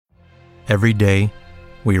Every day,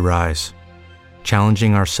 we rise,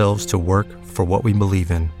 challenging ourselves to work for what we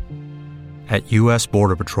believe in. At U.S.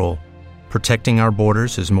 Border Patrol, protecting our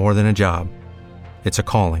borders is more than a job. It's a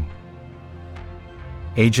calling.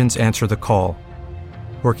 Agents answer the call,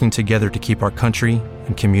 working together to keep our country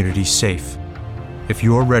and communities safe. If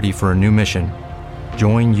you are ready for a new mission,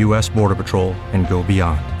 join U.S. Border Patrol and go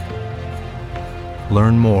beyond.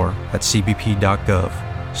 Learn more at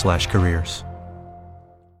cbp.gov/careers.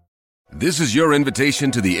 This is your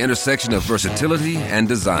invitation to the intersection of versatility and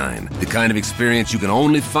design. The kind of experience you can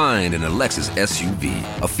only find in a Lexus SUV.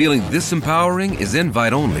 A feeling this empowering is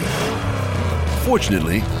invite only.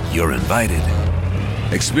 Fortunately, you're invited.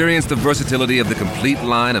 Experience the versatility of the complete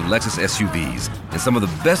line of Lexus SUVs and some of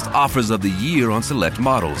the best offers of the year on select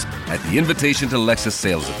models at the Invitation to Lexus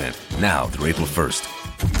sales event, now through April 1st.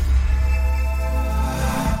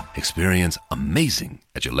 Experience amazing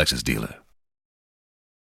at your Lexus dealer.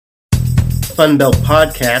 FunBelt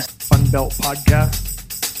PodCast. FunBelt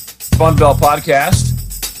PodCast. FunBelt PodCast.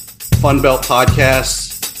 FunBelt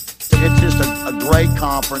PodCast. It's just a great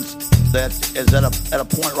conference that is at a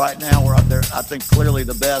point right now where I think clearly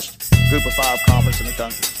the best group of five conference in the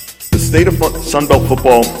country. The state of Sunbelt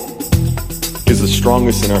football is the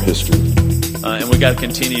strongest in our history. And we got to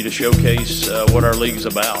continue to showcase what our league is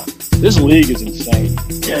about. This league is insane.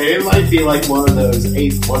 Yeah, it might be like one of those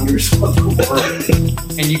 8 wonders of the world.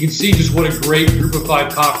 And you can see just what a great group of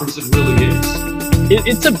five conference it really is.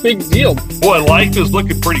 It's a big deal. Boy, life is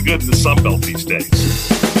looking pretty good in the Sunbelt these days.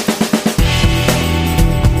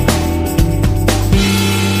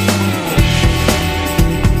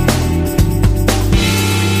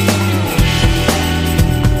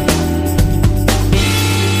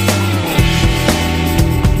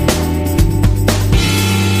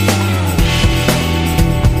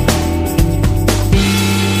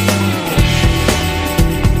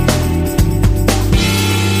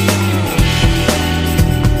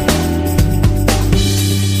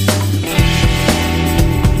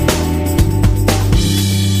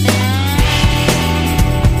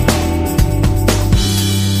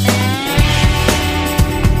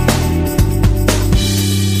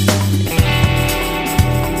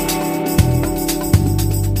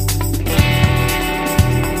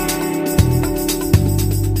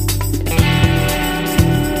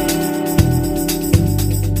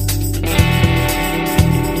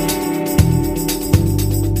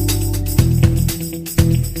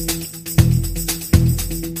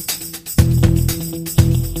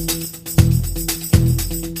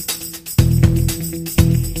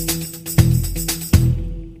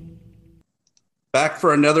 Back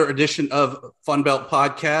for another edition of FunBelt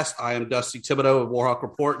Podcast. I am Dusty Thibodeau of Warhawk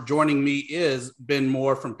Report. Joining me is Ben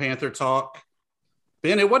Moore from Panther Talk.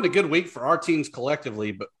 Ben, it wasn't a good week for our teams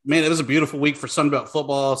collectively, but man, it was a beautiful week for Sunbelt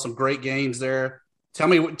football. Some great games there. Tell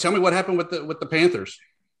me what happened with the Panthers.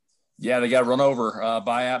 Yeah, they got run over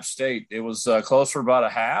by App State. It was close for about a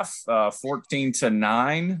half,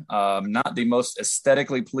 14-9. Not the most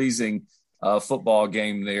aesthetically pleasing football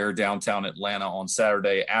game there downtown Atlanta on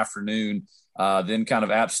Saturday afternoon. Then kind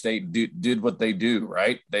of App State did what they do,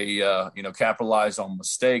 right? They, capitalize on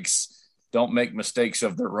mistakes, don't make mistakes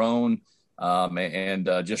of their own, and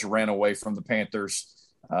just ran away from the Panthers,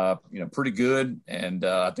 pretty good. And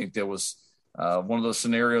I think there was one of those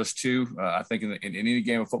scenarios too. I think in any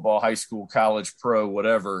game of football, high school, college, pro,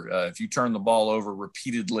 whatever, if you turn the ball over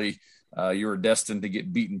repeatedly, you're destined to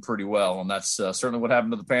get beaten pretty well. And that's certainly what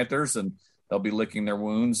happened to the Panthers, and they'll be licking their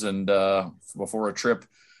wounds and before a trip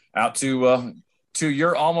out to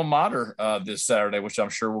your alma mater this Saturday, which I'm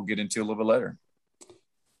sure we'll get into a little bit later.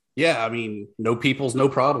 Yeah, I mean, no people's no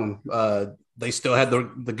problem. They still had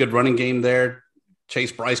the good running game there.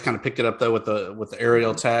 Chase Bryce kind of picked it up though with the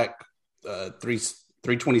aerial attack.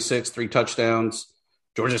 326, 3 touchdowns.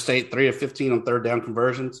 Georgia State 3 of 15 on third down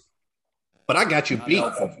conversions. But I got you beat.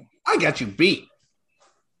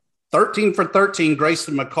 13 for 13,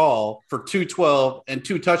 Grayson McCall for 212 and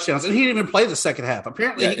 2 touchdowns. And he didn't even play the second half.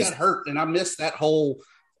 Apparently he got hurt, and I missed that whole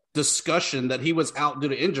discussion that he was out due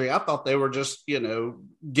to injury. I thought they were just,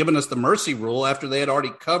 giving us the mercy rule after they had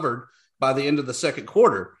already covered by the end of the second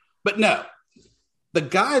quarter. But no. The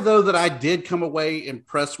guy, though, that I did come away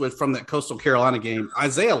impressed with from that Coastal Carolina game,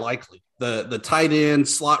 Isaiah Likely, the tight end,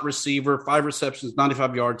 slot receiver, 5 receptions,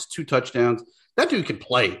 95 yards, 2 touchdowns. That dude can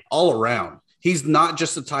play all around. He's not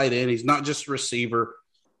just a tight end. He's not just a receiver.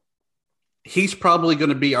 He's probably going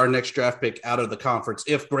to be our next draft pick out of the conference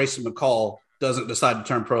if Grayson McCall doesn't decide to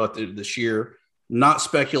turn pro at the end of this year. Not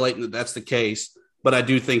speculating that that's the case, but I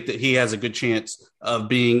do think that he has a good chance of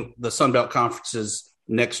being the Sun Belt Conference's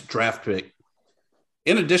next draft pick.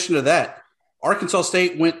 In addition to that, Arkansas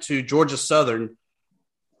State went to Georgia Southern.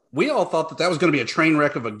 We all thought that was going to be a train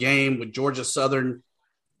wreck of a game with Georgia Southern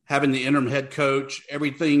having the interim head coach,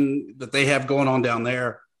 everything that they have going on down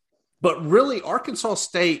there. But really, Arkansas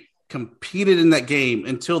State competed in that game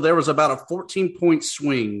until there was about a 14-point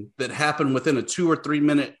swing that happened within a 2 or 3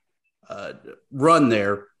 minute run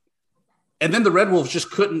there. And then the Red Wolves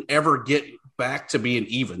just couldn't ever get back to being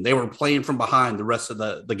even. They were playing from behind the rest of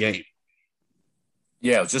the game.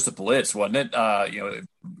 Yeah, it was just a blitz, wasn't it? Kind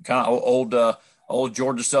of old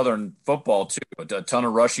Georgia Southern football too. A ton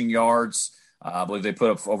of rushing yards. I believe they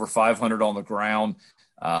put up over 500 on the ground.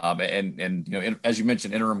 And as you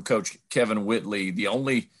mentioned, interim coach Kevin Whitley, the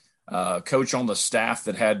only coach on the staff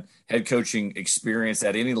that had head coaching experience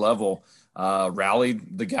at any level,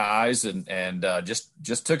 rallied the guys and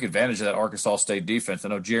just took advantage of that Arkansas State defense. I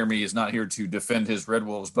know Jeremy is not here to defend his Red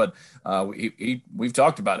Wolves, but we've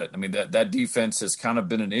talked about it. I mean, that defense has kind of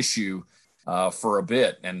been an issue for a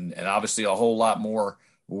bit, and obviously a whole lot more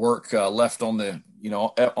work left on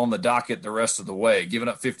the docket the rest of the way. Giving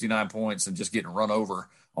up 59 points and just getting run over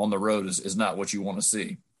on the road is not what you want to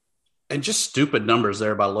see. And just stupid numbers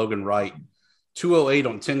there by Logan Wright. 208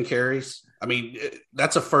 on 10 carries. I mean,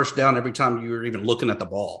 that's a first down every time you're even looking at the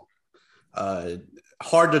ball.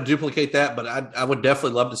 Hard to duplicate that, but I would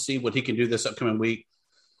definitely love to see what he can do this upcoming week.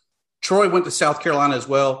 Troy went to South Carolina as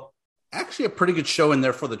well. Actually, a pretty good showing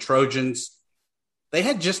there for the Trojans. They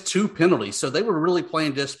had just 2 penalties, so they were really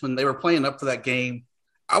playing discipline. They were playing up for that game.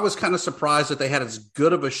 I was kind of surprised that they had as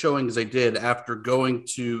good of a showing as they did after going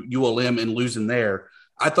to ULM and losing there.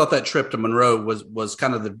 I thought that trip to Monroe was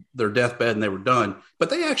kind of their deathbed and they were done.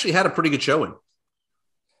 But they actually had a pretty good showing.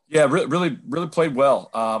 Yeah, really played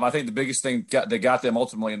well. I think the biggest thing that got them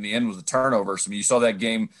ultimately in the end was the turnovers. I mean, you saw that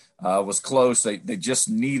game was close. They just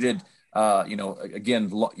needed,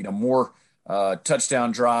 more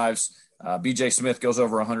touchdown drives. B.J. Smith goes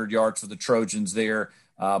over 100 yards for the Trojans there,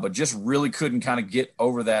 but just really couldn't kind of get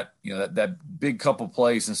over that, that big couple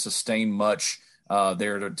plays and sustain much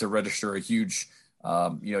there to register a huge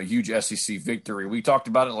SEC victory. We talked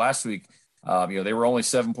about it last week. They were only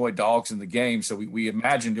 7-point dogs in the game, so we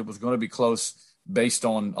imagined it was going to be close based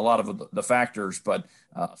on a lot of the factors. But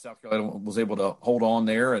South Carolina was able to hold on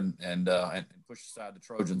there and push aside the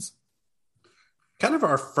Trojans. Kind of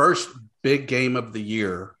our first big game of the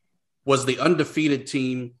year was the undefeated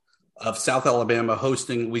team of South Alabama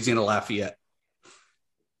hosting Louisiana-Lafayette.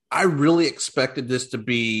 I really expected this to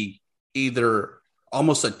be either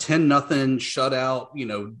almost a 10-0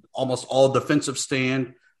 shutout, almost all defensive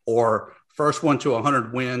stand, or first one to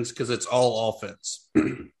 100 wins because it's all offense.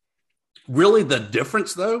 Really, the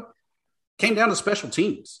difference, though, came down to special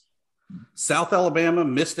teams. South Alabama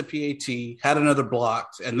missed the PAT, had another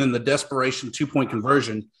blocked, and then the desperation 2-point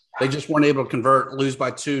conversion. They just weren't able to convert, lose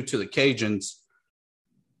by 2 to the Cajuns.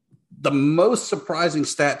 The most surprising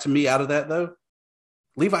stat to me out of that, though,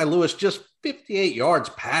 Levi Lewis just 58 yards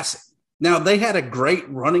passing. Now, they had a great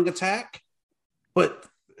running attack, but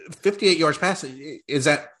 58 yards passing, is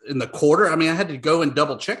that in the quarter? I mean, I had to go and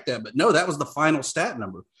double check that, but no, that was the final stat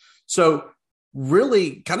number. So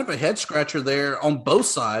really kind of a head scratcher there on both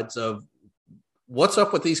sides of what's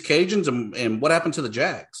up with these Cajuns and what happened to the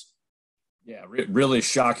Jags. Yeah, really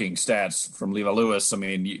shocking stats from Levi Lewis. I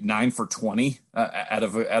mean, 9 for 20 out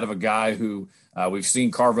of a guy who we've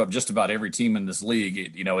seen carve up just about every team in this league.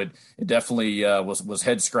 It definitely was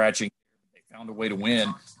head scratching. They found a way to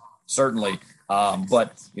win, certainly.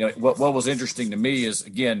 But what was interesting to me is,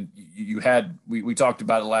 again, we talked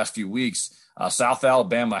about it the last few weeks. South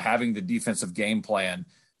Alabama having the defensive game plan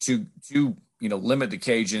to limit the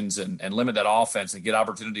Cajuns and limit that offense and get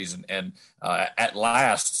opportunities. And at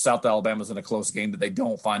last, South Alabama's in a close game that they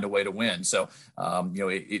don't find a way to win. So,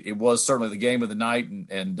 it was certainly the game of the night.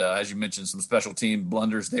 And as you mentioned, some special team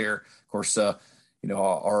blunders there. Of course, our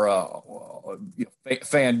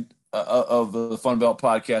fan of the FunBelt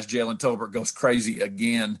podcast, Jalen Tolbert, goes crazy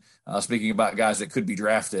again, speaking about guys that could be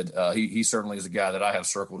drafted. He certainly is a guy that I have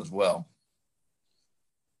circled as well.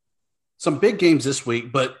 Some big games this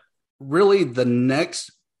week, but really the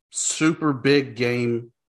next super big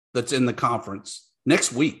game that's in the conference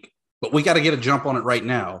next week, but we got to get a jump on it right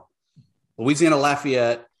now.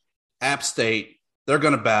 Louisiana-Lafayette, App State, they're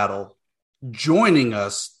going to battle. Joining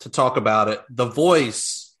us to talk about it, the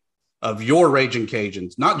voice of your Ragin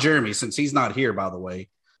Cajuns, not Jeremy, since he's not here, by the way.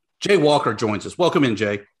 Jay Walker joins us. Welcome in,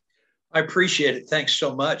 Jay. I appreciate it. Thanks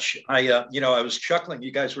so much. I was chuckling.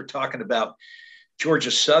 You guys were talking about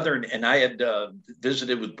Georgia Southern, and I had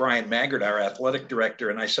visited with Brian Maggard, our athletic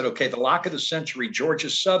director, and I said, okay, the lock of the century, Georgia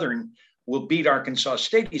Southern will beat Arkansas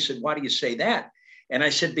State. He said, why do you say that? And I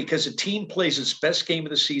said, because a team plays its best game of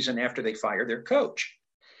the season after they fire their coach.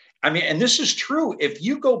 I mean, and this is true. If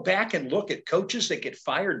you go back and look at coaches that get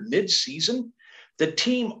fired mid-season, the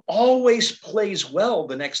team always plays well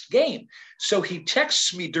the next game. So he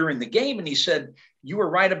texts me during the game and he said, you were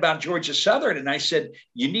right about Georgia Southern. And I said,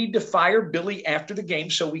 you need to fire Billy after the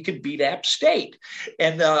game so we could beat App State.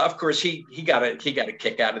 And of course he got a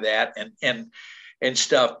kick out of that and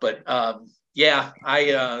stuff. But that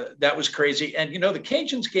was crazy. And, the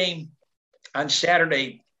Cajuns game on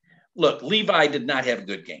Saturday, look, Levi did not have a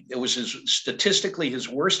good game. It was statistically his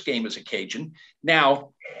worst game as a Cajun.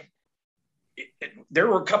 Now, there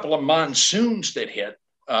were a couple of monsoons that hit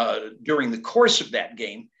during the course of that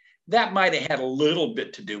game. That might have had a little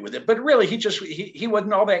bit to do with it, but really he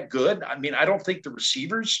wasn't all that good. I mean, I don't think the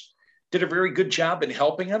receivers did a very good job in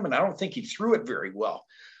helping him, and I don't think he threw it very well.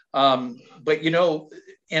 But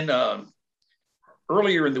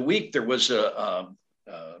earlier in the week, there was a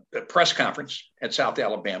press conference at South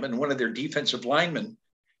Alabama, and one of their defensive linemen.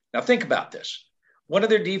 Now think about this. One of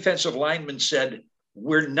their defensive linemen said,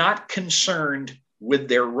 we're not concerned with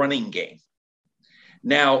their running game.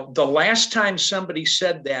 Now, the last time somebody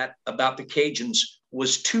said that about the Cajuns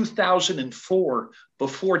was 2004,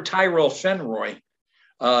 before Tyrell Fenroy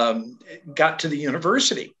got to the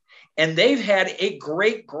university. And they've had a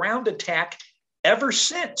great ground attack ever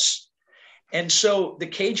since. And so the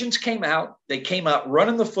Cajuns came out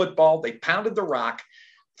running the football. They pounded the rock,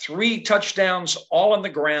 3 touchdowns, all on the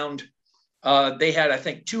ground. They had, I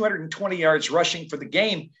think, 220 yards rushing for the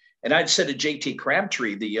game. And I'd said to JT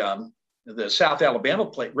Crabtree, the South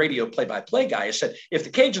Alabama radio play-by-play guy, I said, if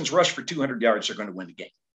the Cajuns rush for 200 yards, they're going to win the game.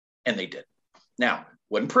 And they did. Now,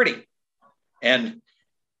 wasn't pretty. And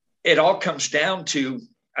it all comes down to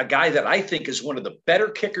a guy that I think is one of the better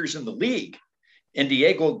kickers in the league, in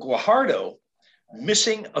Diego Guajardo,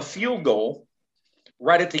 missing a field goal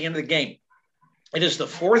right at the end of the game. It is the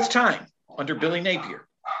 4th time under Billy Napier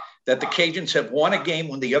that the Cajuns have won a game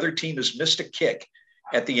when the other team has missed a kick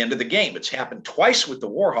at the end of the game. It's happened twice with the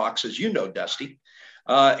Warhawks, as you know, Dusty.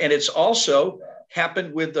 And it's also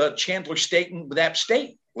happened with Chandler Staten with App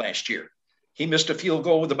State last year. He missed a field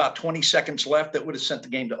goal with about 20 seconds left that would have sent the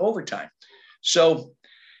game to overtime. So,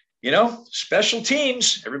 special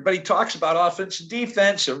teams, everybody talks about offense and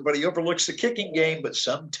defense. Everybody overlooks the kicking game, but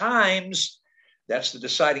sometimes that's the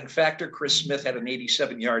deciding factor. Chris Smith had an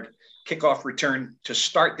 87-yard kickoff return to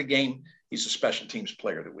start the game. He's a special teams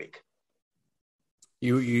player of the week.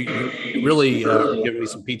 You really giving me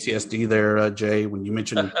some PTSD there, Jay, when you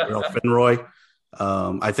mentioned Tyrell Fenroy.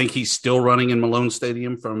 I think he's still running in Malone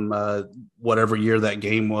Stadium from whatever year that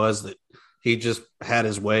game was, that he just had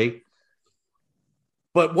his way.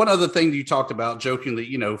 But one other thing you talked about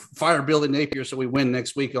jokingly, fire Billy Napier so we win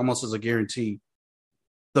next week almost as a guarantee.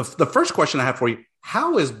 The first question I have for you,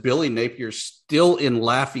 how is Billy Napier still in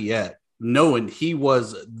Lafayette knowing he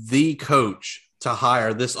was the coach to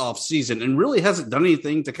hire this offseason and really hasn't done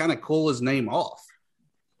anything to kind of cool his name off?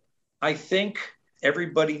 I think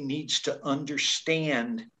everybody needs to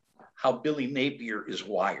understand how Billy Napier is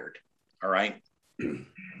wired. All right.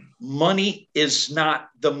 Money is not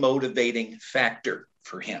the motivating factor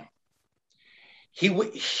for him.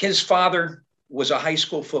 His father was a high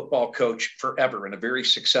school football coach forever and a very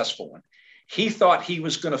successful one. He thought he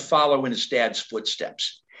was going to follow in his dad's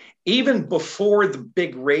footsteps. Even before the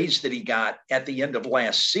big raise that he got at the end of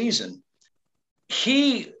last season,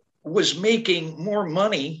 he was making more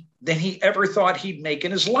money than he ever thought he'd make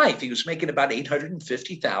in his life. He was making about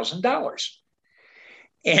 $850,000.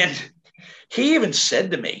 And he even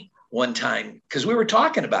said to me one time, because we were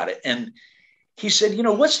talking about it, and he said,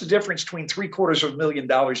 what's the difference between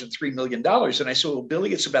 $750,000 and $3 million? And I said, well,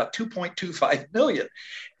 Billy, it's about $2.25 million.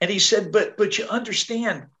 And he said, but you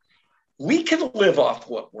understand, we can live off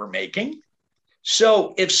what we're making.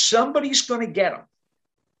 So if somebody's going to get him,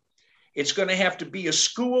 it's going to have to be a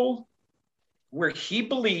school where he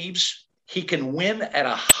believes he can win at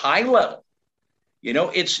a high level.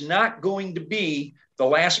 It's not going to be the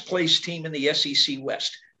last place team in the SEC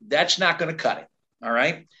West. That's not going to cut it. All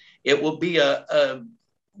right. It will be a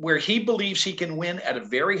where he believes he can win at a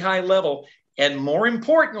very high level. And more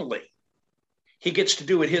importantly, he gets to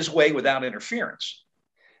do it his way without interference.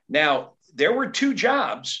 Now, there were 2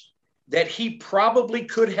 jobs that he probably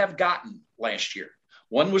could have gotten last year.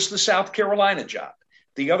 One was the South Carolina job.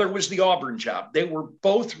 The other was the Auburn job. They were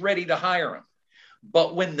both ready to hire him.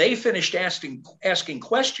 But when they finished asking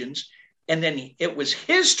questions, and then it was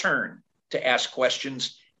his turn to ask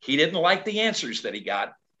questions, he didn't like the answers that he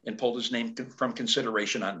got and pulled his name from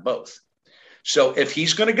consideration on both. So if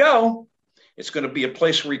he's going to go, it's going to be a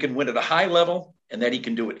place where he can win at a high level and that he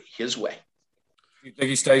can do it his way. You think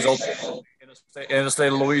he stays in the state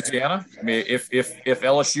of Louisiana? I mean, if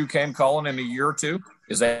LSU came calling in a year or two,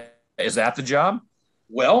 is that the job?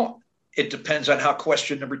 Well, it depends on how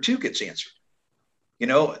question number 2 gets answered. You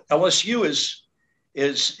know, LSU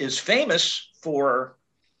is famous for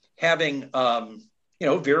having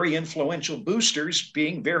very influential boosters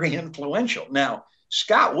being very influential. Now,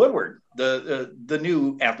 Scott Woodward, the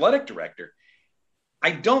new athletic director, I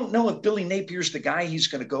don't know if Billy Napier's the guy he's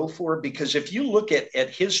going to go for, because if you look at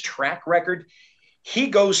his track record, he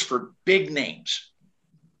goes for big names.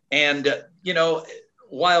 And,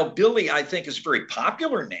 while Billy, I think, is a very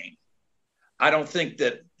popular name, I don't think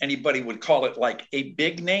that anybody would call it like a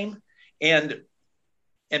big name. And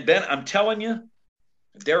Ben, I'm telling you,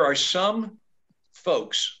 there are some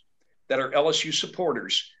folks that are LSU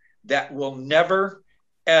supporters that will never,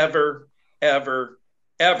 ever, ever,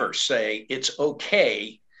 ever say it's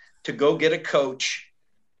okay to go get a coach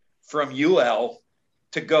from UL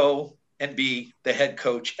to go and be the head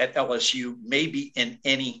coach at LSU, maybe in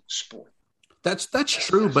any sport. That's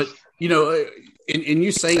true. But, in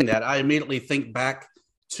you saying that, I immediately think back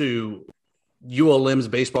to ULM's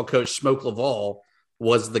baseball coach, Smoke Laval,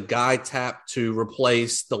 was the guy tapped to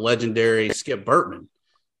replace the legendary Skip Bertman.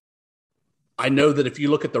 I know that if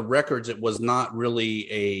you look at the records, it was not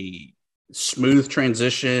really a smooth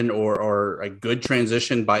transition or a good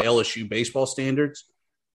transition by LSU baseball standards.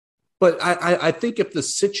 But I think if the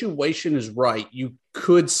situation is right, you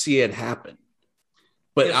could see it happen.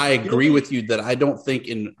 But I agree with you that I don't think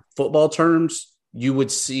in football terms you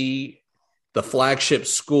would see the flagship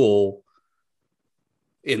school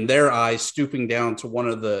in their eyes stooping down to one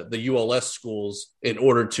of the ULS schools in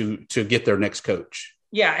order to get their next coach.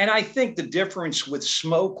 Yeah, and I think the difference with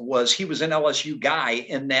Smoke was he was an LSU guy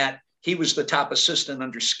in that he was the top assistant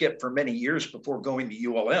under Skip for many years before going to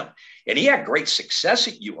ULM. And he had great success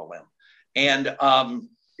at ULM. And,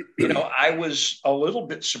 I was a little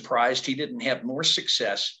bit surprised he didn't have more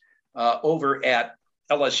success over at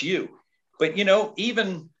LSU. But,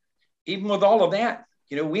 even with all of that,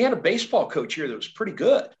 we had a baseball coach here that was pretty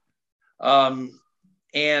good.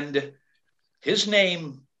 And his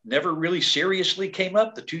name never really seriously came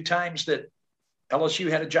up the 2 times that LSU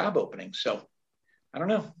had a job opening. So I don't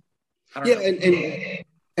know.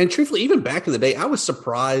 And truthfully, even back in the day, I was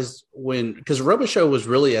surprised because Robichaux was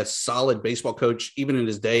really a solid baseball coach, even in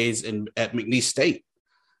his days at McNeese State.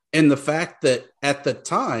 And the fact that at the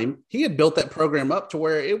time he had built that program up to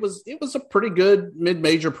where it was a pretty good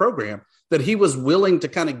mid-major program, that he was willing to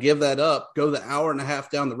kind of give that up, go the hour and a half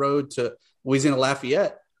down the road to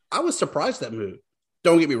Louisiana-Lafayette. I was surprised that move.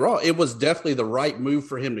 Don't get me wrong. It was definitely the right move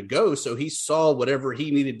for him to go. So he saw whatever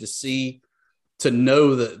he needed to see to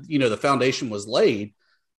know that, the foundation was laid.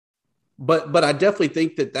 But I definitely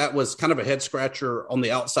think that was kind of a head scratcher on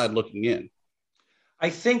the outside looking in. I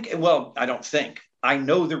don't think. I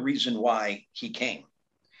know the reason why he came.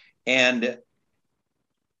 And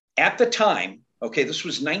at the time, this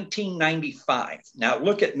was 1995. Now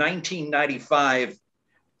look at 1995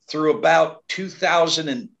 through about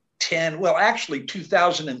 2010. Well, actually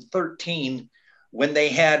 2013, when they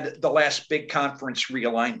had the last big conference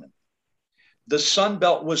realignment. The Sun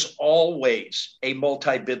Belt was always a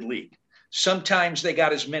multi-bid league. Sometimes they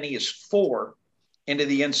got as many as 4 into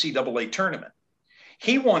the NCAA tournament.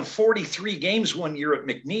 He won 43 games one year at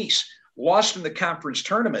McNeese, lost in the conference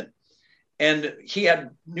tournament, and he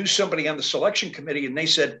knew somebody on the selection committee, and they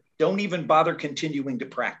said, don't even bother continuing to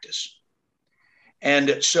practice.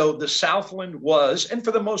 And so the Southland was, and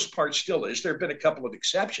for the most part still is, there have been a couple of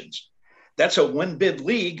exceptions. That's a one-bid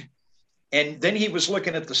league. And then he was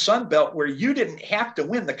looking at the Sun Belt, where you didn't have to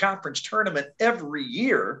win the conference tournament every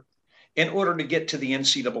year in order to get to the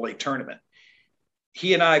NCAA tournament.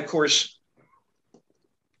 He and I, of course,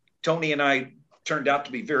 Tony and I turned out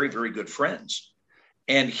to be very, very good friends.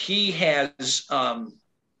 And he has,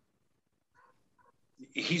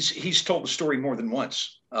 he's told the story more than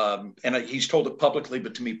once. And he's told it publicly,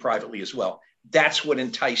 but to me privately as well. That's what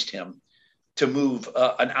enticed him to move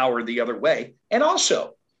an hour the other way. And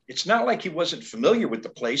also, it's not like he wasn't familiar with the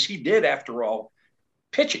place. He did, after all,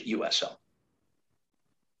 pitch at USL.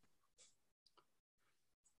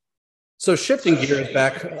 So shifting gears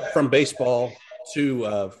back from baseball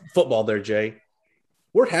to football there, Jay,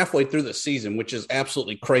 we're halfway through the season, which is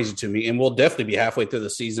absolutely crazy to me. And we'll definitely be halfway through the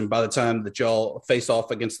season by the time that y'all face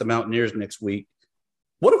off against the Mountaineers next week.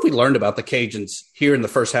 What have we learned about the Cajuns here in the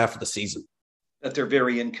first half of the season? That they're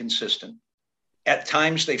very inconsistent. At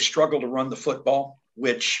times they've struggled to run the football,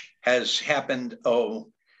 which has happened,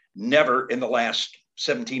 never in the last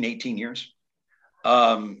 17, 18 years.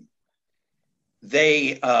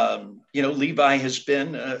 They, Levi has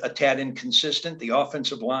been a tad inconsistent. The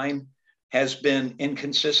offensive line has been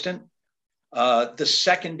inconsistent. The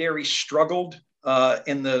secondary struggled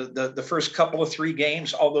in the first couple of 3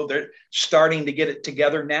 games, although they're starting to get it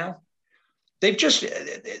together now. They just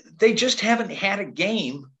haven't had a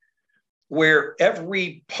game where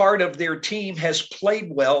every part of their team has played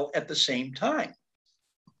well at the same time.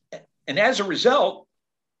 And as a result,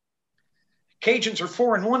 Cajuns are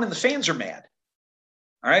 4-1 and the fans are mad.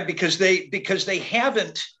 All right, because they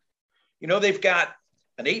haven't, they've got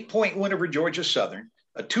an 8-point win over Georgia Southern,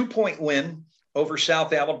 a 2-point win over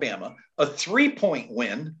South Alabama, a 3-point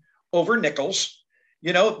win over Nichols.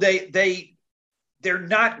 They're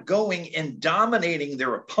not going and dominating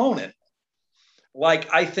their opponent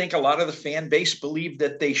like I think a lot of the fan base believe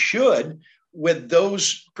that they should with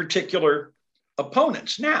those particular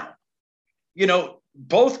opponents. Now,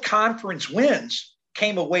 both conference wins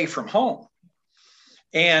came away from home.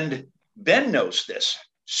 And Ben knows this.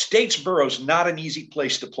 Statesboro's not an easy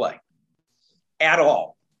place to play at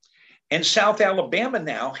all. And South Alabama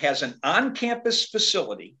now has an on-campus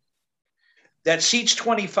facility that seats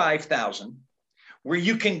 25,000, where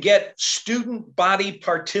you can get student body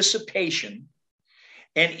participation.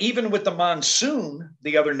 And even with the monsoon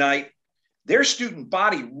the other night, their student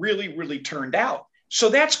body really, really turned out. So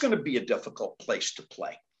that's going to be a difficult place to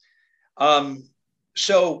play.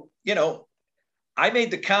 I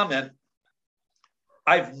made the comment,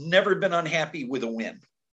 I've never been unhappy with a win.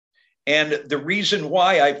 And the reason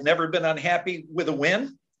why I've never been unhappy with a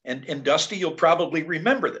win, and Dusty, you'll probably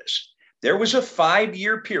remember this, there was a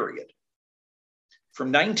 5-year period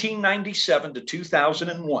from 1997 to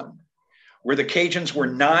 2001 where the Cajuns were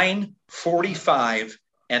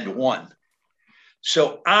 9-45-1.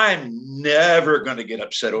 So I'm never going to get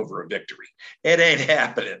upset over a victory. It ain't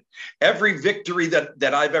happening. Every victory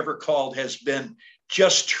that I've ever called has been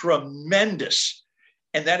just tremendous.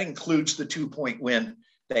 And that includes the 2-point win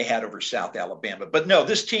they had over South Alabama. But no,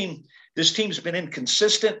 this team's been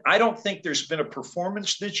inconsistent. I don't think there's been a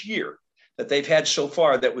performance this year that they've had so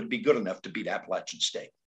far that would be good enough to beat Appalachian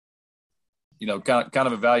State. Kind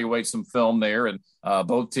of evaluate some film there, and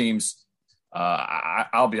both teams.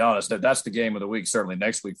 I'll be honest, that's the game of the week. Certainly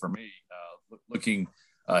next week for me. Looking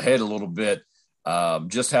ahead a little bit,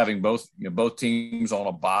 just having both teams on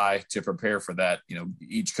a bye to prepare for that.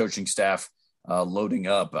 Each coaching staff loading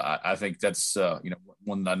up. I think that's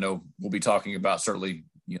one I know we'll be talking about certainly.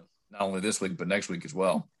 Not only this week but next week as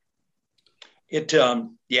well. It's the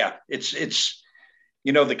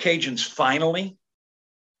Cajuns finally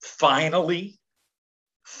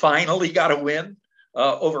got a win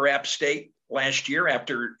over App State last year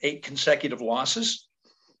after 8 consecutive losses.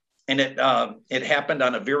 And it happened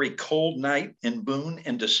on a very cold night in Boone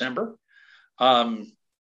in December. I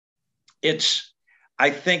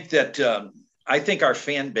think our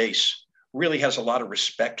fan base really has a lot of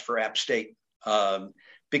respect for App State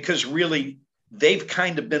because really they've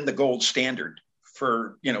kind of been the gold standard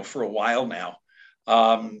for a while now.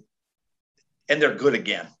 And they're good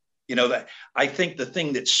again. That I think the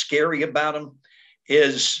thing that's scary about them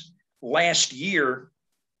is last year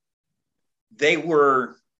they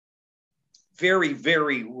were very,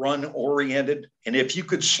 very run oriented. And if you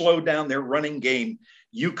could slow down their running game,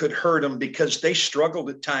 you could hurt them because they struggled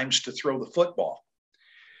at times to throw the football.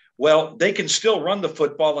 Well, they can still run the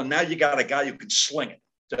football. And now you got a guy who can sling it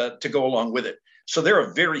to go along with it. So they're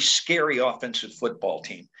a very scary offensive football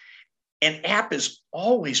team. And App is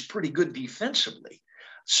always pretty good defensively.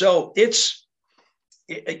 So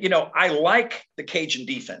I like the Cajun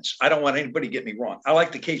defense. I don't want anybody to get me wrong. I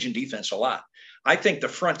like the Cajun defense a lot. I think the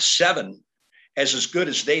front 7 is as good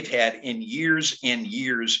as they've had in years and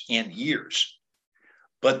years and years.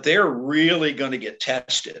 But they're really going to get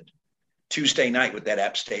tested Tuesday night with that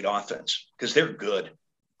App State offense because they're good.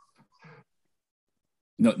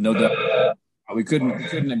 No doubt. We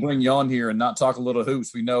couldn't bring you on here and not talk a little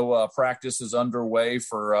hoops. We know practice is underway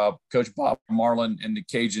for Coach Bob Marlin and the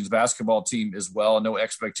Cajuns basketball team as well. I know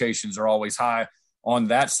expectations are always high on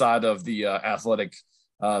that side of the athletic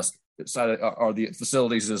side or the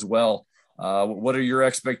facilities as well. What are your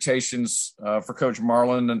expectations for Coach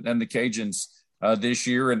Marlin and the Cajuns this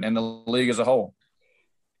year and the league as a whole?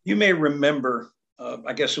 You may remember,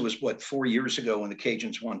 I guess it was 4 years ago when the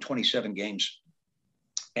Cajuns won 27 games.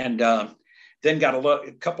 And then got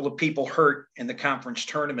a couple of people hurt in the conference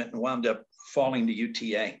tournament and wound up falling to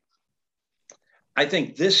UTA. I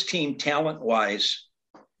think this team, talent-wise,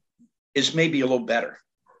 is maybe a little better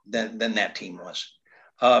than that team was.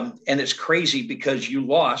 And it's crazy because you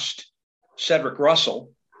lost Cedric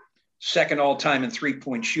Russell, second all-time in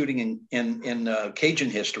three-point shooting in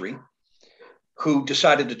Cajun history, who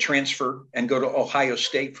decided to transfer and go to Ohio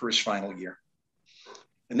State for his final year.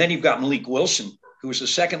 And then you've got Malik Wilson, who was the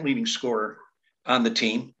second leading scorer on the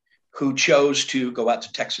team, who chose to go out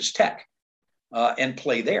to Texas Tech and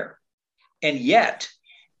play there. And yet,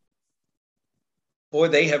 boy,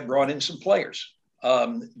 they have brought in some players.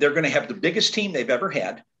 They're going to have the biggest team they've ever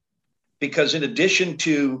had, because in addition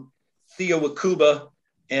to Theo Akuba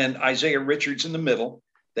and Isaiah Richards in the middle,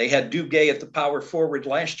 they had Duguay at the power forward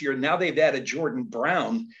last year. Now they've added Jordan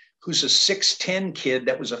Brown, who's a 6'10 kid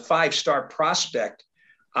that was a 5-star prospect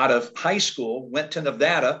out of high school, went to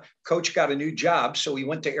Nevada. Coach got a new job, so he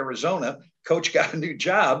went to Arizona. Coach got a new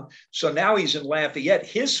job, so now he's in Lafayette.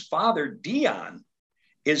 His father, Dion,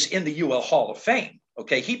 is in the UL Hall of Fame.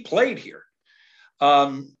 Okay, he played here.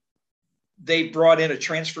 They brought in a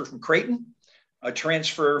transfer from Creighton, a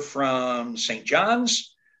transfer from St.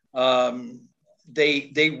 John's.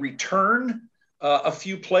 They return a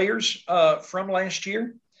few players from last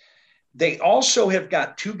year. They also have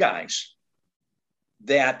got 2 guys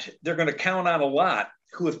that they're going to count on a lot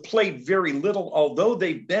who have played very little, although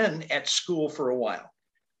they've been at school for a while.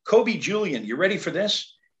 Kobe Julian, you ready for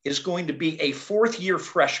this? Is going to be a 4th-year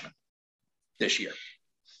freshman this year.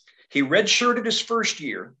 He redshirted his first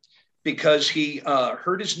year because he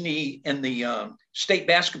hurt his knee in the state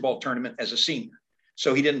basketball tournament as a senior,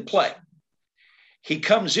 so he didn't play. He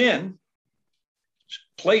comes in,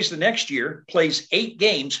 plays the next year, plays 8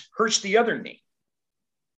 games, hurts the other knee.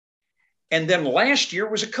 And then last year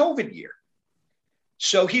was a COVID year.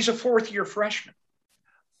 So he's a 4th-year freshman.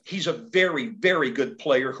 He's a very, very good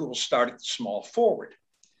player who will start at the small forward.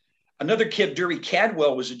 Another kid, Dury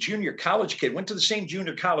Cadwell, was a junior college kid, went to the same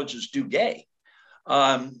junior college as Duguay.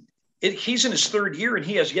 He's in his 3rd year, and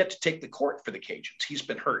he has yet to take the court for the Cajuns. He's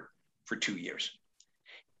been hurt for 2 years.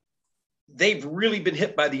 They've really been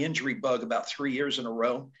hit by the injury bug about 3 years in a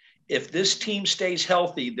row. If this team stays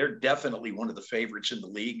healthy, they're definitely one of the favorites in the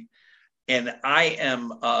league. And I'm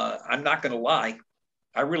not going to lie,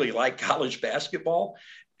 I really like college basketball,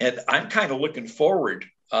 and I'm kind of looking forward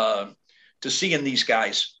to seeing these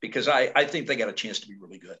guys, because I think they got a chance to be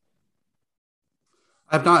really good.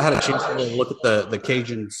 I've not had a chance to really look at the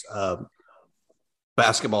Cajuns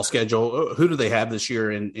basketball schedule. Who do they have this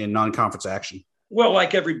year in non-conference action? Well,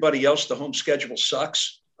 like everybody else, the home schedule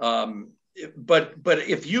sucks. But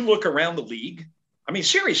if you look around the league, I mean,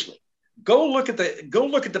 seriously, go look at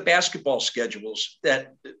the basketball schedules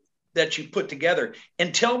that you put together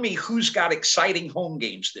and tell me who's got exciting home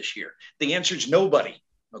games this year. The answer is nobody.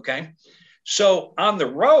 Okay. So on the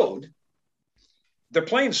road, they're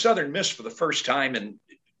playing Southern Miss for the first time in,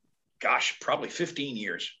 probably 15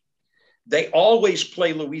 years. They always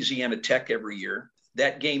play Louisiana Tech every year.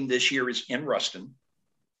 That game this year is in Ruston.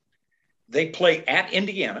 They play at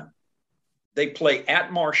Indiana. They play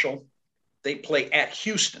at Marshall. They play at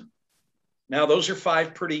Houston. Now, those are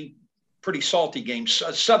 5 pretty salty games.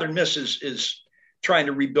 Southern Miss is trying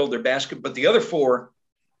to rebuild their basket, but the other 4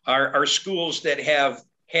 are schools that have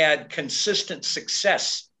had consistent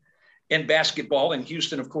success in basketball. And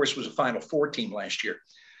Houston, of course, was a Final Four team last year.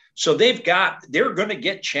 So they're going to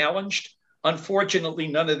get challenged. Unfortunately,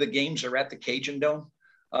 none of the games are at the Cajun Dome.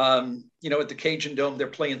 At the Cajun Dome, they're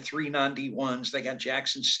playing 3 non-D1s. They got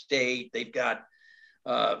Jackson State. They've got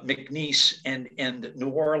McNeese and New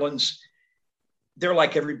Orleans. They're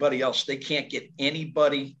like everybody else. They can't get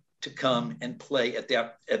anybody to come and play at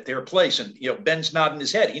their place. And, Ben's nodding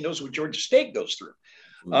his head. He knows what Georgia State goes through.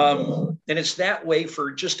 And it's that way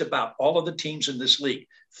for just about all of the teams in this league.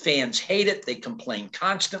 Fans hate it. They complain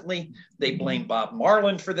constantly. They blame Bob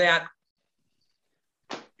Marlin for that.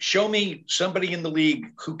 Show me somebody in the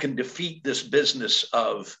league who can defeat this business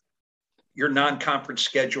of your non-conference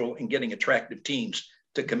schedule and getting attractive teams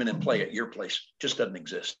to come in and play at your place. Just doesn't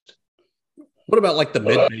exist. What about like the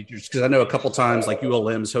mid-majors? Because I know a couple times like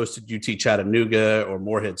ULM's hosted UT Chattanooga or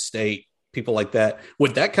Morehead State, people like that.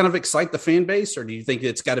 Would that kind of excite the fan base, or do you think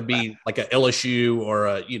it's got to be like a LSU or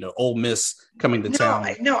a Ole Miss coming to town?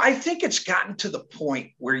 No, I think it's gotten to the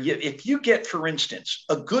point where if you get, for instance,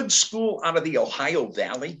 a good school out of the Ohio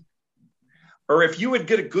Valley, or if you would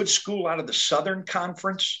get a good school out of the Southern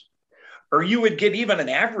Conference, or you would get even an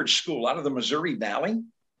average school out of the Missouri Valley,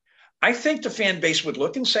 I think the fan base would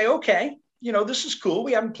look and say, okay, this is cool.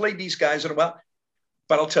 We haven't played these guys in a while,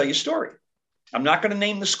 but I'll tell you a story. I'm not going to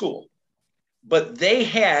name the school, but they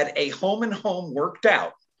had a home and home worked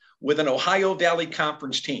out with an Ohio Valley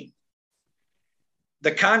Conference team.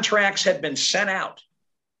 The contracts had been sent out.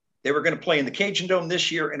 They were going to play in the Cajun Dome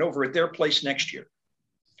this year and over at their place next year.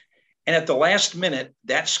 And at the last minute,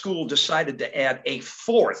 that school decided to add a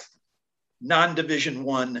 4th non-Division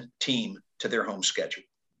I team to their home schedule.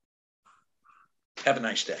 Have a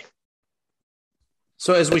nice day.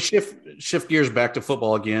 So as we shift gears back to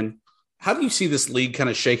football again, how do you see this league kind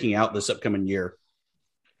of shaking out this upcoming year?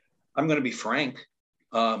 I'm going to be frank.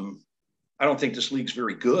 I don't think this league's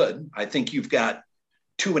very good. I think you've got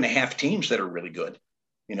 2.5 teams that are really good.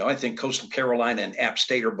 I think Coastal Carolina and App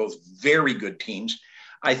State are both very good teams.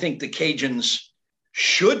 I think the Cajuns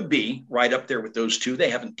should be right up there with those two. They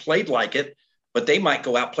haven't played like it, but they might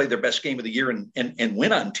go out, play their best game of the year and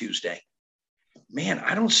win on Tuesday. Man,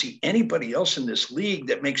 I don't see anybody else in this league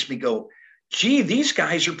that makes me go, gee, these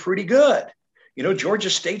guys are pretty good. Georgia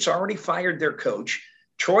State's already fired their coach.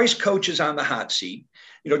 Troy's coach is on the hot seat.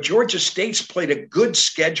 Georgia State's played a good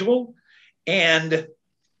schedule, and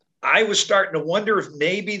I was starting to wonder if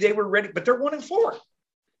maybe they were ready, but they're 1-4.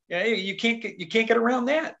 Yeah, you can't get around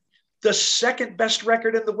that. The second best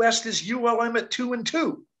record in the West is ULM at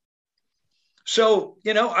 2-2. So,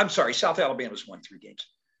 I'm sorry, South Alabama's won 3 games,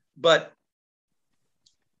 but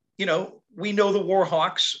we know the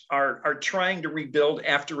Warhawks are trying to rebuild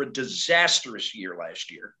after a disastrous year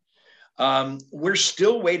last year. We're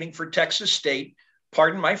still waiting for Texas State,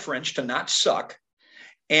 pardon my French, to not suck.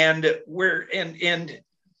 And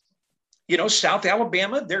South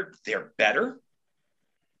Alabama, they're better.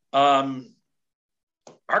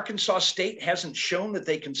 Arkansas State hasn't shown that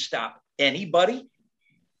they can stop anybody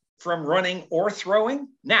from running or throwing.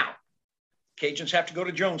 Now, Cajuns have to go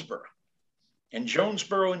to Jonesboro. And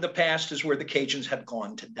Jonesboro in the past is where the Cajuns have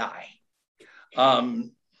gone to die.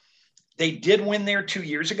 They did win there 2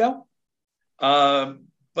 years ago,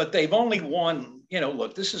 but they've only won,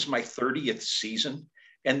 look, this is my 30th season.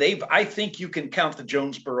 And I think you can count the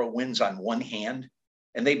Jonesboro wins on one hand,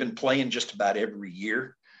 and they've been playing just about every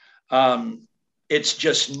year. It's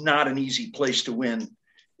just not an easy place to win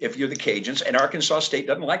if you're the Cajuns, and Arkansas State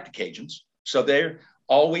doesn't like the Cajuns. So they're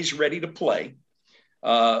always ready to play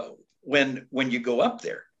when you go up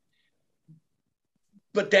there.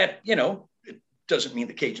 But that, it doesn't mean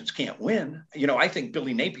the Cajuns can't win. I think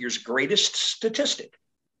Billy Napier's greatest statistic,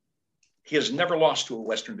 he has never lost to a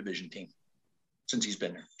Western Division team since he's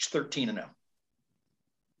been there. He's 13-0.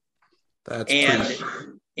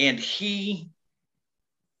 And he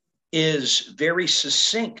is very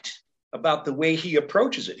succinct about the way he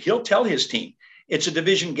approaches it. He'll tell his team, it's a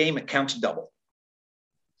division game, it counts double.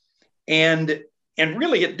 And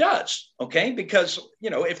really it does, okay? Because,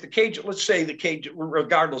 if the Cajun, let's say the Cajun,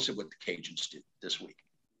 regardless of what the Cajuns did this week,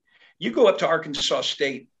 you go up to Arkansas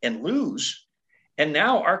State and lose, and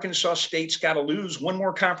now Arkansas State's got to lose one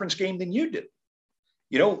more conference game than you do.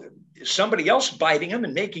 Somebody else biting them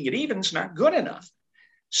and making it even is not good enough.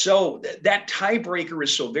 So that tiebreaker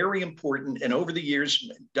is so very important. And over the years,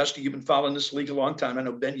 Dusty, you've been following this league a long time. I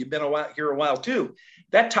know, Ben, you've been here a while too.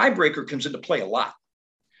 That tiebreaker comes into play a lot.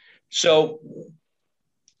 So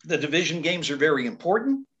the division games are very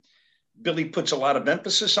important. Billy puts a lot of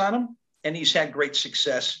emphasis on them, and he's had great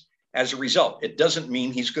success as a result. It doesn't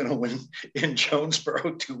mean he's going to win in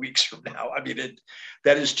Jonesboro 2 weeks from now. I mean,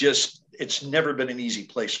 it's never been an easy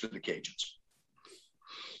place for the Cajuns.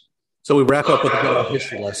 So we wrap up with a good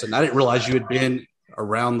history lesson. I didn't realize you had been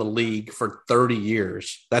around the league for 30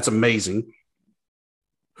 years. That's amazing.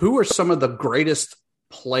 Who are some of the greatest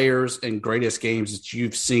players and greatest games that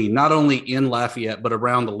you've seen, not only in Lafayette, but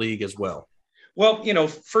around the league as well? Well,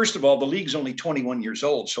 first of all, the league's only 21 years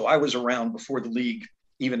old. So I was around before the league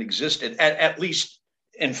even existed, at least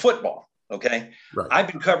in football. Okay. Right. I've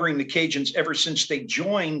been covering the Cajuns ever since they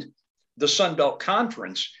joined the FunBelt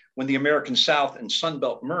Conference when the American South and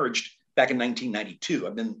FunBelt merged back in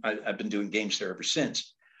 1992. I've been doing games there ever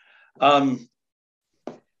since.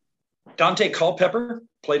 Dante Culpepper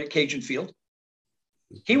played at Cajun Field.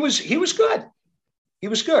 He was good. He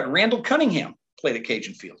was good. Randall Cunningham played at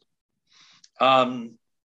Cajun Field. I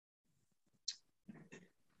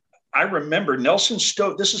remember Nelson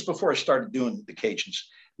Stokely. This is before I started doing the Cajuns.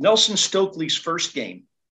 Nelson Stokely's first game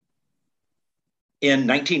in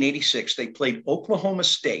 1986, they played Oklahoma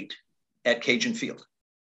State at Cajun Field.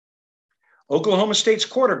 Oklahoma State's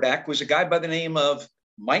quarterback was a guy by the name of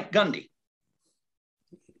Mike Gundy.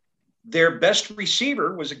 Their best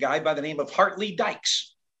receiver was a guy by the name of Hartley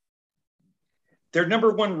Dykes. Their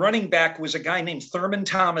number one running back was a guy named Thurman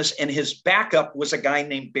Thomas, and his backup was a guy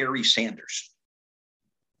named Barry Sanders.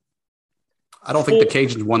 I don't think the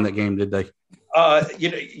Cajuns won that game, did they? Let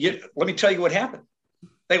me tell you what happened.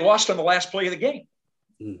 They lost on the last play of the game.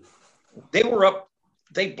 They were up.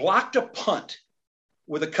 They blocked a punt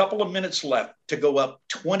with a couple of minutes left to go up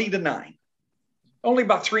 20-9. Only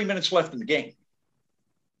about 3 minutes left in the game.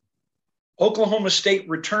 Oklahoma State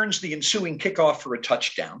returns the ensuing kickoff for a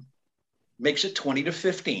touchdown, makes it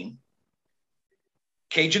 20-15.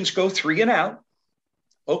 Cajuns go 3 and out.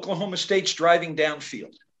 Oklahoma State's driving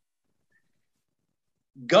downfield.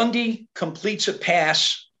 Gundy completes a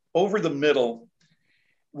pass over the middle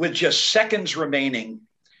with just seconds remaining.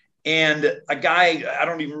 And a guy, I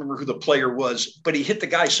don't even remember who the player was, but he hit the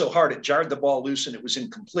guy so hard it jarred the ball loose and it was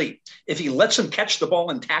incomplete. If he lets him catch the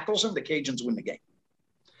ball and tackles him, the Cajuns win the game.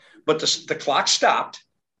 But the clock stopped.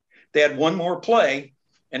 They had one more play,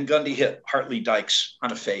 and Gundy hit Hartley Dykes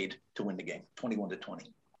on a fade to win the game, 21-20.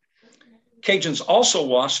 Cajuns also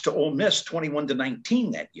lost to Ole Miss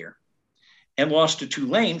 21-19 that year and lost to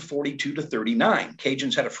Tulane 42-39.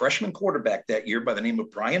 Cajuns had a freshman quarterback that year by the name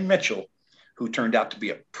of Brian Mitchell, who turned out to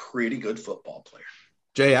be a pretty good football player.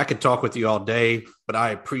 Jay, I could talk with you all day, but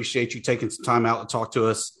I appreciate you taking some time out to talk to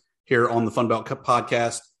us here on the FunBelt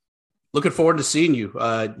podcast. Looking forward to seeing you.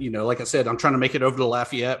 Like I said, I'm trying to make it over to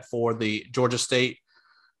Lafayette for the Georgia State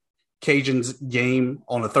Cajuns game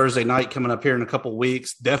on a Thursday night coming up here in a couple of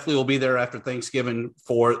weeks. Definitely will be there after Thanksgiving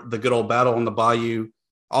for the good old battle on the Bayou.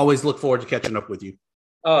 Always look forward to catching up with you.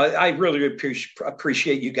 I really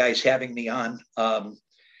appreciate you guys having me on.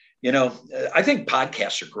 I think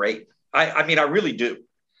podcasts are great. I mean, I really do,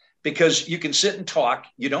 because you can sit and talk.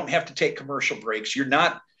 You don't have to take commercial breaks. You're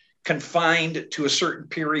not confined to a certain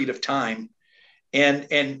period of time,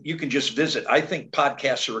 and you can just visit. I think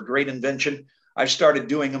podcasts are a great invention. I've started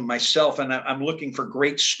doing them myself, and I'm looking for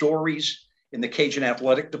great stories in the Cajun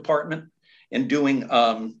athletic department and doing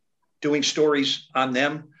stories on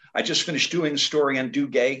them. I just finished doing a story on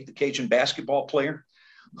Duguay, the Cajun basketball player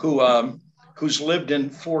who's lived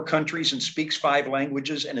in 4 countries and speaks 5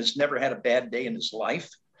 languages and has never had a bad day in his life.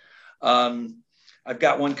 I've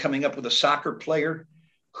got one coming up with a soccer player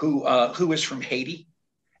who is from Haiti,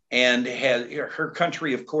 and her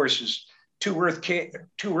country, of course, is 2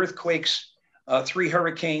 earthquakes, 3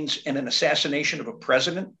 hurricanes, and an assassination of a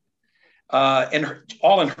president,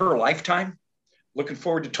 all in her lifetime. Looking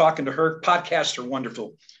forward to talking to her. Podcasts are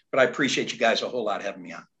wonderful, but I appreciate you guys a whole lot having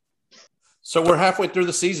me on. So we're halfway through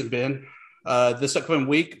the season, Ben. This upcoming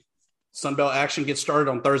week, Sunbelt action gets started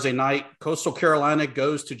on Thursday night. Coastal Carolina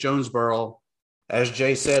goes to Jonesboro. As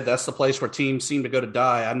Jay said, that's the place where teams seem to go to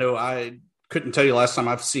die. I know I couldn't tell you last time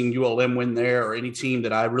I've seen ULM win there, or any team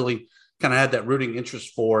that I really kind of had that rooting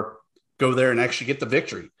interest for go there and actually get the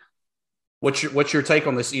victory. What's your take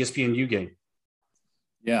on this ESPNU game?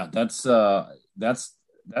 Yeah, that's the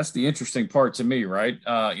interesting part to me, right?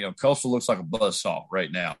 Coastal looks like a buzzsaw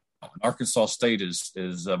right now. Arkansas State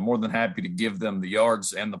is more than happy to give them the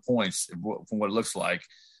yards and the points from what it looks like.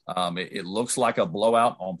 It looks like a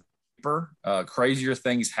blowout on paper. Crazier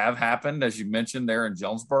things have happened, as you mentioned, there in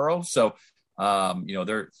Jonesboro. So, I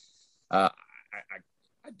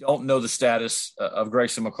don't know the status of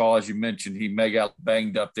Grayson McCall, as you mentioned. He may got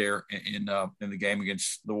banged up there in the game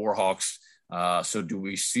against the Warhawks. So, do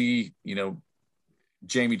we see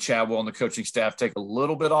Jamie Chadwell and the coaching staff take a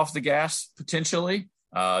little bit off the gas potentially?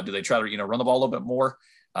 Do they try to, run the ball a little bit more?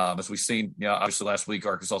 As we've seen, obviously last week,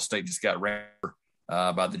 Arkansas State just got ran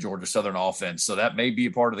by the Georgia Southern offense. So that may be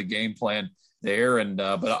a part of the game plan there. And,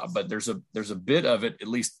 but there's a bit of it, at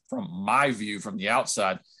least from my view, from the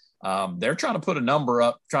outside. They're trying to put a number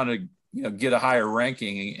up, trying to, get a higher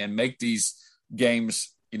ranking and make these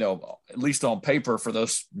games, at least on paper for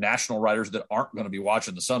those national writers that aren't going to be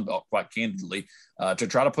watching the Sun Belt, quite candidly, to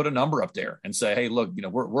try to put a number up there and say, hey, look,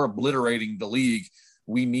 we're obliterating the league.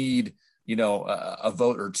 We need, a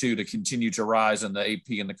vote or two to continue to rise in the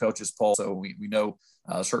AP and the coaches poll. So we know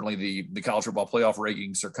certainly the college football playoff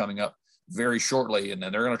rankings are coming up very shortly, and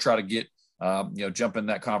then they're going to try to get, jump in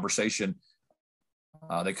that conversation.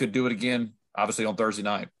 They could do it again, obviously, on Thursday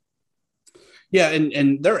night. Yeah,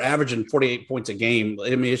 and they're averaging 48 points a game.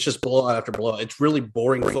 I mean, it's just blowout after blowout. It's really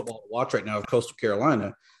boring football to watch right now of Coastal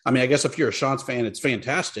Carolina. I mean, I guess if you're a Sean's fan, it's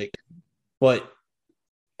fantastic. But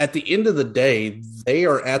at the end of the day, they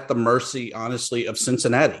are at the mercy, honestly, of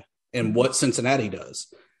Cincinnati and what Cincinnati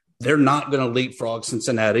does. They're not going to leapfrog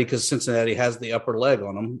Cincinnati because Cincinnati has the upper leg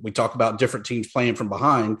on them. We talk about different teams playing from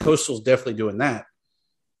behind. Coastal's definitely doing that.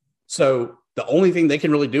 So the only thing they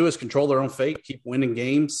can really do is control their own fate, keep winning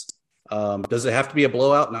games. Does it have to be a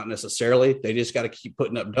blowout? Not necessarily. They just got to keep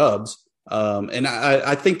putting up dubs. And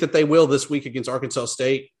I think that they will this week against Arkansas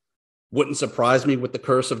State. Wouldn't surprise me with the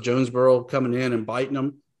curse of Jonesboro coming in and biting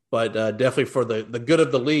them. But definitely for the good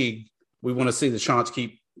of the league, we want to see the Chants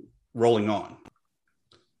keep rolling on.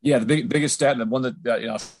 Yeah, the biggest stat, and the one that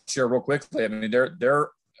I'll share real quickly. I mean,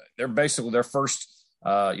 they're basically their first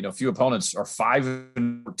few opponents are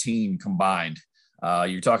 5-14 combined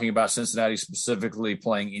You're talking about Cincinnati specifically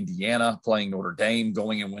playing Indiana, playing Notre Dame,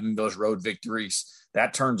 going and winning those road victories.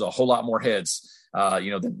 That turns a whole lot more heads,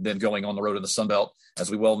 than going on the road in the Sun Belt,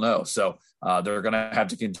 as we well know. So they're going to have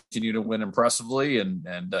to continue to win impressively, and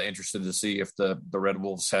interested to see if the Red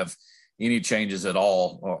Wolves have any changes at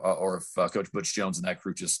all, or if Coach Butch Jones and that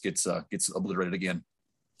crew just gets obliterated again.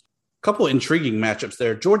 A couple of intriguing matchups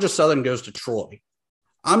there. Georgia Southern goes to Troy.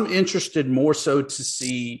 I'm interested more so to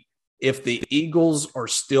see if the Eagles are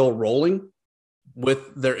still rolling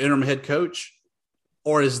with their interim head coach,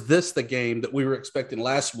 or is this the game that we were expecting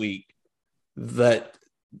last week, that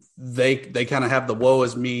they kind of have the woe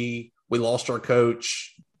is me, we lost our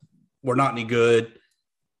coach, we're not any good.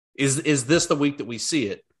 Is this the week that we see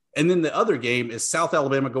it? And then the other game is South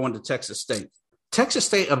Alabama going to Texas State. Texas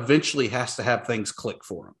State eventually has to have things click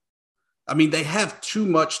for them. I mean, they have too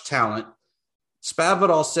much talent.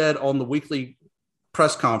 Spavital said on the weekly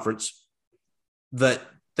press conference that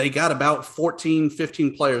they got about 14,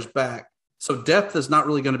 15 players back. So depth is not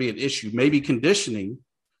really going to be an issue, maybe conditioning,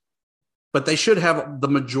 but they should have the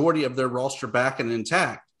majority of their roster back and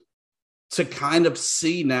intact to kind of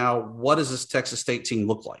see now, what does this Texas State team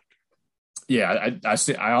look like? Yeah,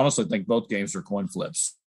 I honestly think both games are coin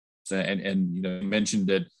flips. And you mentioned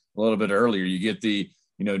it a little bit earlier. You get the,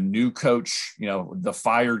 new coach, the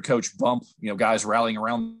fired coach bump, guys rallying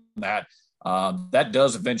around that. That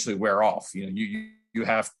does eventually wear off. You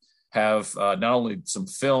have not only some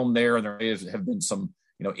film there, and there have been some,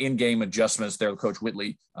 in-game adjustments there with Coach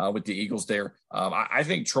Whitley with the Eagles there. I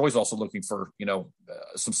think Troy's also looking for,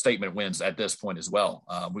 some statement wins at this point as well.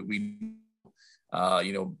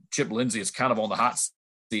 Chip Lindsey is kind of on the hot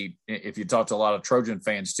seat if you talk to a lot of Trojan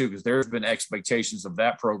fans too, because there's been expectations of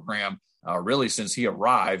that program really since he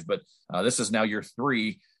arrived. But this is now year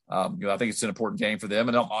 3. I think it's an important game for them.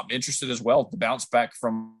 And I'm interested as well to bounce back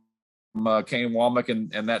from Kane Womack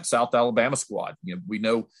and that South Alabama squad. We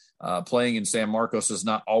know playing in San Marcos is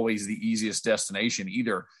not always the easiest destination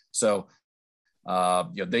either. So,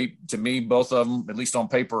 they, to me, both of them, at least on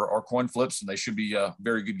paper, are coin flips, and they should be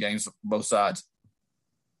very good games on both sides.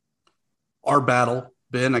 Our battle,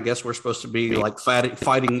 Ben, I guess we're supposed to be like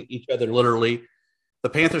fighting each other literally. The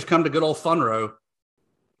Panthers come to good old Fun Row.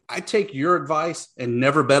 I take your advice and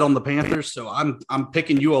never bet on the Panthers, so I'm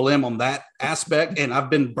picking ULM on that aspect, and I've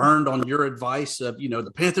been burned on your advice of,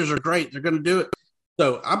 the Panthers are great, they're going to do it.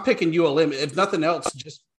 So I'm picking ULM, if nothing else,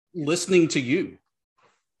 just listening to you.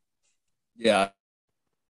 Yeah,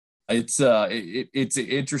 it's an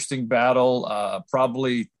interesting battle.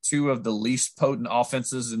 Probably two of the least potent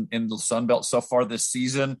offenses in the Sun Belt so far this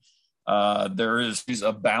season. There is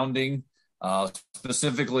abounding,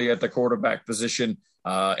 specifically at the quarterback position.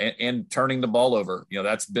 And turning the ball over.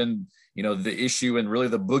 That's been, the issue and really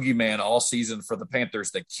the boogeyman all season for the Panthers.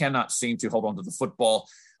 They cannot seem to hold on to the football.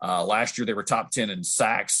 Last year they were top 10 in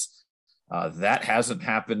sacks. That hasn't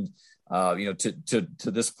happened, to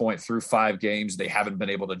this point through 5 games. They haven't been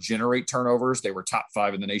able to generate turnovers. They were top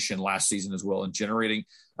 5 in the nation last season as well in generating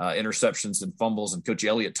interceptions and fumbles. And Coach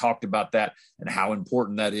Elliott talked about that and how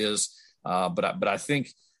important that is. But I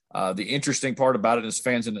think the interesting part about it is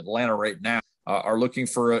fans in Atlanta right now are looking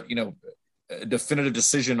for a definitive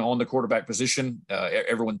decision on the quarterback position.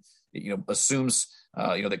 Everyone, assumes,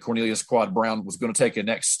 that Cornelius Quad Brown was going to take a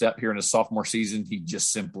next step here in his sophomore season. He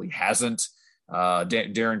just simply hasn't.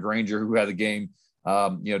 Darren Granger, who had a game,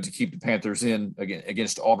 to keep the Panthers in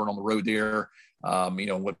against Auburn on the road there.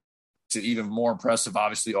 What's even more impressive,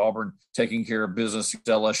 obviously, Auburn taking care of business at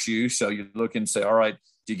LSU. So you look and say, all right,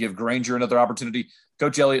 do you give Granger another opportunity?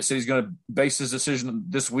 Coach Elliott said he's going to base his decision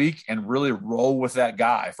this week and really roll with that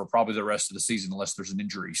guy for probably the rest of the season, unless there's an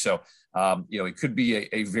injury. So, it could be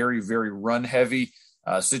a very, very run-heavy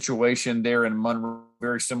situation there in Monroe,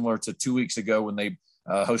 very similar to 2 weeks ago when they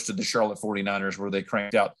hosted the Charlotte 49ers, where they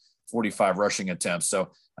cranked out 45 rushing attempts. So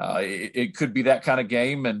it could be that kind of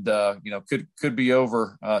game, and, could be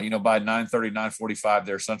over, by 9:30, 9:45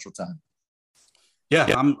 there Central Time. Yeah,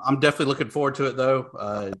 I'm definitely looking forward to it,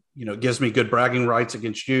 though. It gives me good bragging rights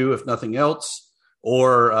against you, if nothing else.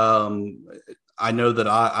 Or I know that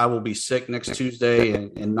I will be sick next Tuesday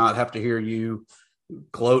and not have to hear you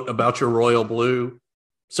gloat about your royal blue.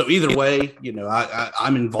 So either way,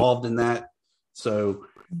 I'm involved in that. So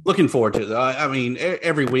looking forward to it.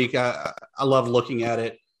 Every week I love looking at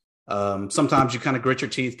it. Sometimes you kind of grit your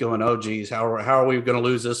teeth going, oh, geez, how are we going to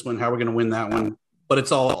lose this one? How are we going to win that one? But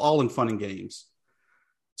it's all in fun and games.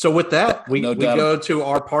 So with that, we go to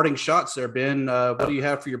our parting shots there, Ben. What do you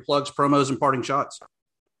have for your plugs, promos, and parting shots?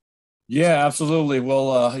 Yeah, absolutely.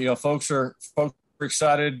 Well, folks are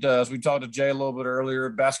excited. As we talked to Jay a little bit earlier,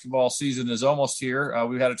 basketball season is almost here.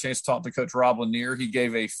 We've had a chance to talk to Coach Rob Lanier. He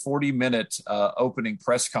gave a 40-minute opening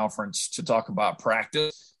press conference to talk about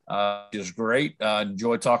practice. It was great.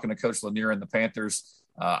 Enjoyed talking to Coach Lanier and the Panthers.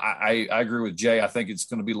 I agree with Jay. I think it's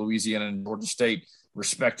going to be Louisiana and Georgia State,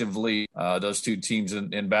 respectively, those two teams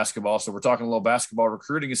in basketball. So we're talking a little basketball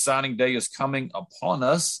recruiting. Signing day is coming upon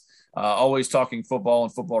us. Always talking football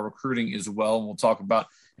and football recruiting as well. And we'll talk about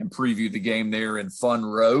and preview the game there in Fun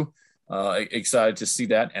Row. Excited to see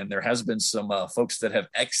that. And there has been some folks that have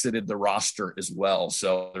exited the roster as well.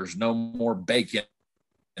 So there's no more bacon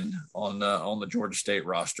on the Georgia State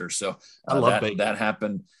roster. So I love bacon. That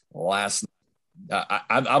happened last night.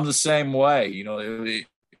 I'm the same way.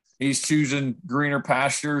 He's choosing greener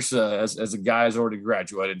pastures as a guy has already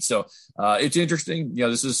graduated. So it's interesting.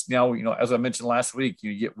 This is now, as I mentioned last week,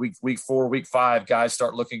 you get week 4, week 5, guys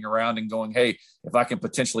start looking around and going, hey, if I can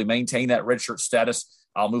potentially maintain that redshirt status,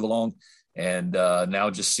 I'll move along. And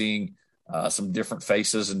now just seeing some different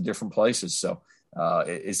faces in different places. So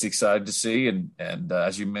it's exciting to see. And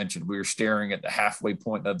as you mentioned, we are staring at the halfway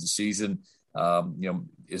point of the season.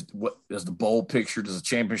 Does the bowl picture, does the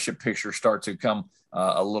championship picture start to come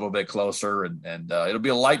a little bit closer? And it'll be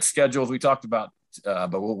a light schedule as we talked about,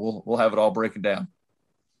 but we'll have it all breaking down.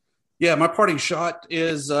 Yeah, my parting shot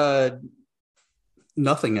is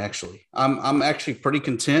nothing. Actually, I'm actually pretty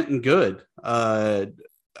content and good.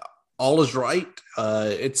 All is right.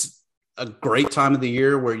 It's a great time of the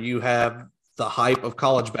year where you have the hype of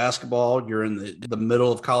college basketball. You're in the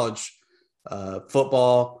middle of college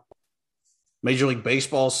football. Major League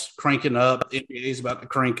Baseball's cranking up. NBA is about to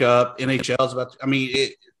crank up. NHL is about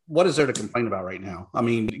to – what is there to complain about right now?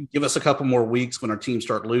 Give us a couple more weeks when our teams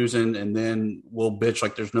start losing, and then we'll bitch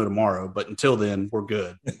like there's no tomorrow. But until then, we're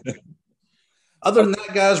good. Other than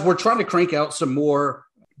that, guys, we're trying to crank out some more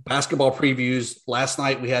basketball previews. Last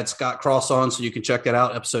night we had Scott Cross on, so you can check that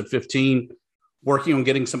out, episode 15. Working on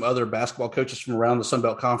getting some other basketball coaches from around the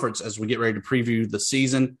FunBelt Conference as we get ready to preview the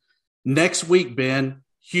season. Next week, Ben,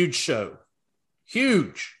 huge show.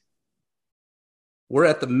 Huge. We're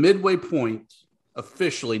at the midway point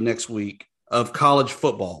officially next week of college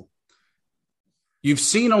football. You've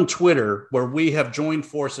seen on Twitter where we have joined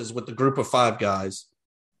forces with the group of 5 guys.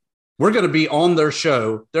 We're going to be on their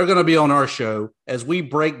show. They're going to be on our show as we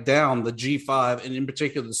break down the G5 and in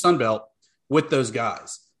particular the Sun Belt with those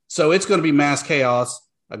guys. So it's going to be mass chaos,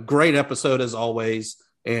 a great episode as always,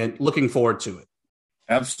 and looking forward to it.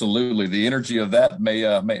 Absolutely. The energy of that may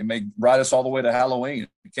ride us all the way to Halloween.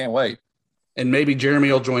 Can't wait. And maybe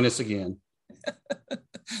Jeremy will join us again.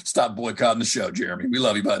 Stop boycotting the show, Jeremy. We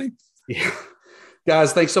love you, buddy. Yeah.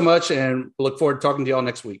 Guys, thanks so much, and look forward to talking to y'all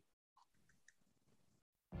next week.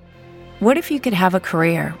 What if you could have a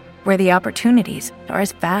career where the opportunities are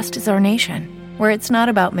as vast as our nation, where it's not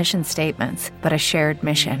about mission statements, but a shared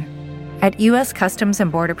mission? At U.S. Customs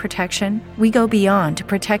and Border Protection, we go beyond to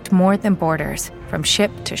protect more than borders. From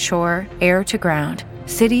ship to shore, air to ground,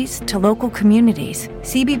 cities to local communities,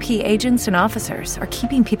 CBP agents and officers are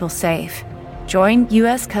keeping people safe. Join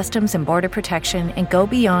U.S. Customs and Border Protection and go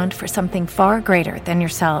beyond for something far greater than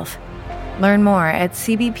yourself. Learn more at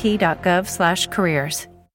cbp.gov/careers.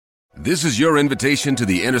 This is your invitation to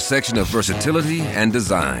the intersection of versatility and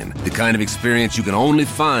design. The kind of experience you can only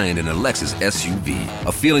find in a Lexus SUV.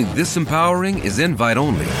 A feeling this empowering is invite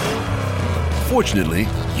only. Fortunately,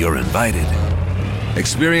 you're invited.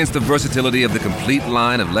 Experience the versatility of the complete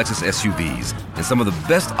line of Lexus SUVs and some of the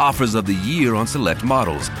best offers of the year on select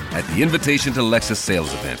models at the Invitation to Lexus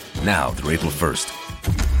sales event, now through April 1st.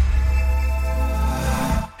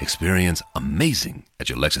 Experience amazing at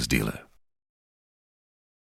your Lexus dealer.